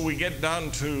this so we get down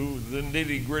to the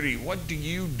nitty-gritty. What do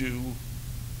you do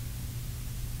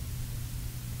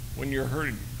when you're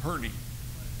hurting?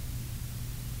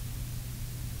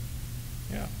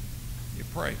 Yeah, you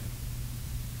pray.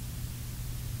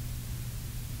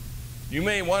 You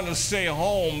may want to stay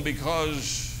home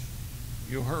because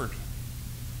you hurt.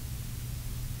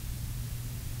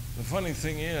 The funny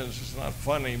thing is, it's not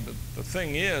funny, but the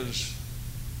thing is,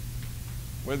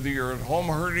 whether you're at home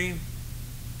hurting,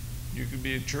 you could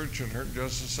be at church and hurt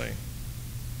just the same.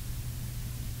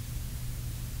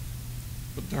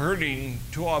 But the hurting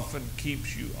too often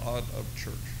keeps you out of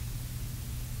church.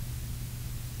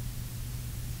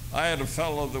 I had a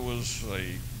fellow that was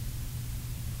a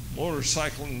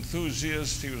motorcycle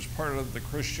enthusiast. He was part of the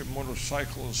Christian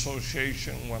Motorcycle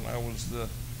Association when I was the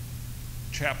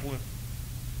chaplain.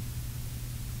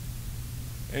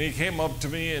 And he came up to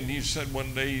me and he said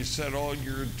one day, he said, all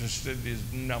you're interested in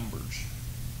is numbers.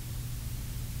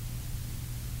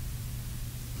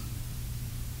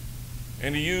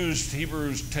 And he used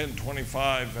Hebrews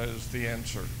 10:25 as the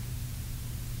answer.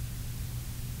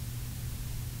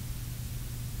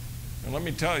 And let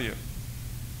me tell you,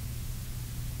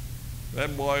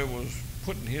 that boy was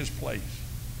put in his place.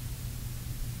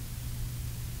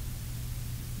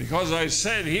 Because I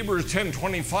said Hebrews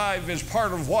 10:25 is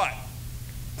part of what?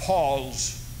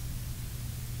 Paul's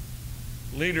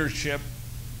leadership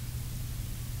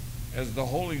as the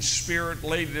Holy Spirit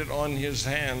laid it on his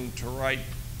hand to write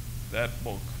that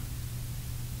book.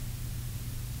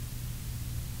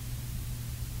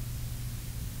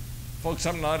 Folks,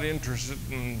 I'm not interested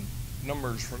in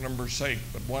numbers for numbers' sake,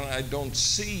 but when I don't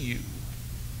see you,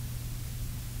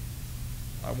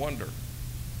 I wonder.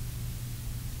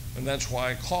 And that's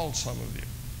why I called some of you.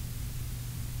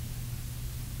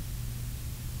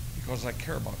 Because I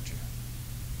care about you.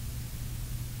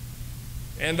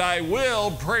 And I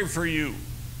will pray for you.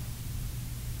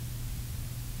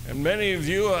 And many of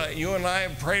you, you and I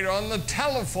have prayed on the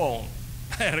telephone.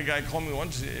 I had a guy call me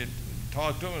once,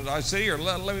 talk to him, and I say, here,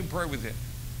 let me pray with you.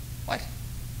 What?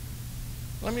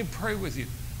 Let me pray with you.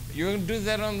 You're going to do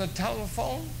that on the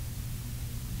telephone?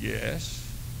 Yes.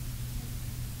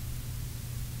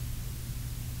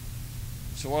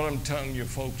 So what I'm telling you,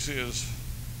 folks, is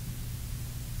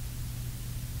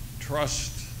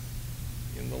trust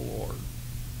in the Lord.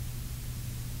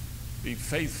 Be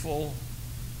faithful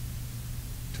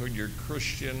to your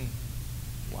Christian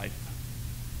life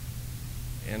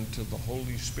and to the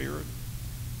Holy Spirit,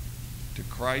 to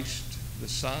Christ the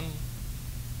Son,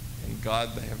 and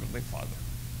God the Heavenly Father.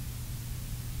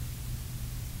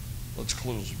 Let's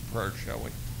close in prayer, shall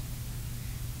we?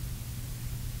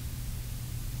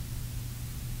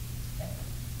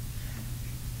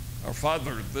 Our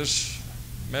Father, this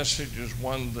message is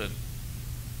one that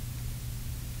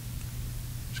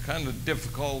is kind of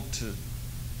difficult to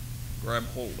grab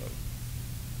hold of.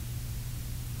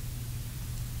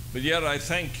 But yet I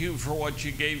thank you for what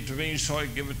you gave to me, so I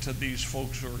give it to these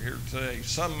folks who are here today.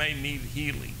 Some may need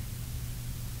healing.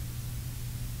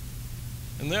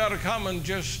 And they ought to come and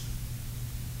just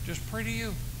pray to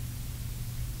you.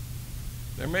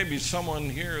 There may be someone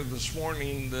here this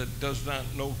morning that does not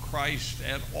know Christ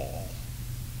at all.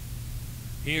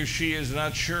 He or she is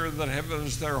not sure that heaven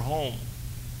is their home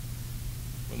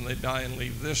when they die and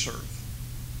leave this earth.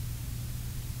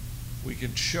 We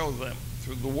can show them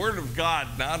through the Word of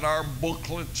God, not our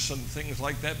booklets and things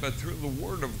like that, but through the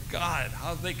Word of God,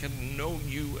 how they can know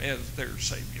you as their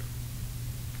Savior.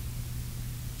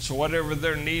 So whatever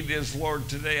their need is, Lord,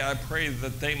 today I pray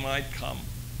that they might come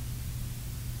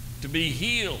to be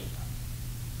healed.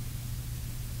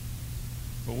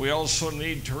 But we also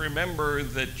need to remember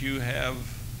that you have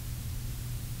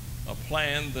a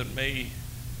plan that may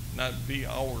not be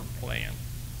our plan.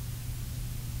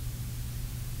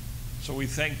 So we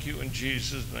thank you in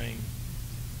Jesus' name.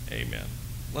 Amen.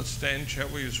 Let's stand, shall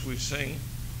we, as we sing?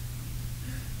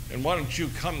 And why don't you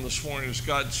come this morning as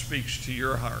God speaks to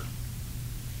your heart?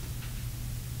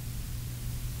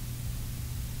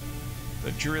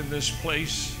 That you're in this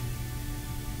place.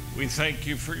 We thank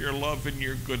you for your love and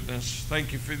your goodness.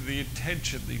 Thank you for the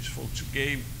attention these folks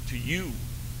gave to you.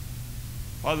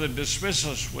 Father, dismiss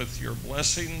us with your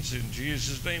blessings. In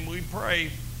Jesus' name we pray.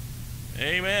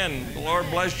 Amen. The Lord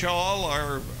bless you all.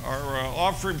 Our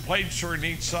offering plates are on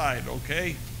each side,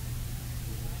 okay?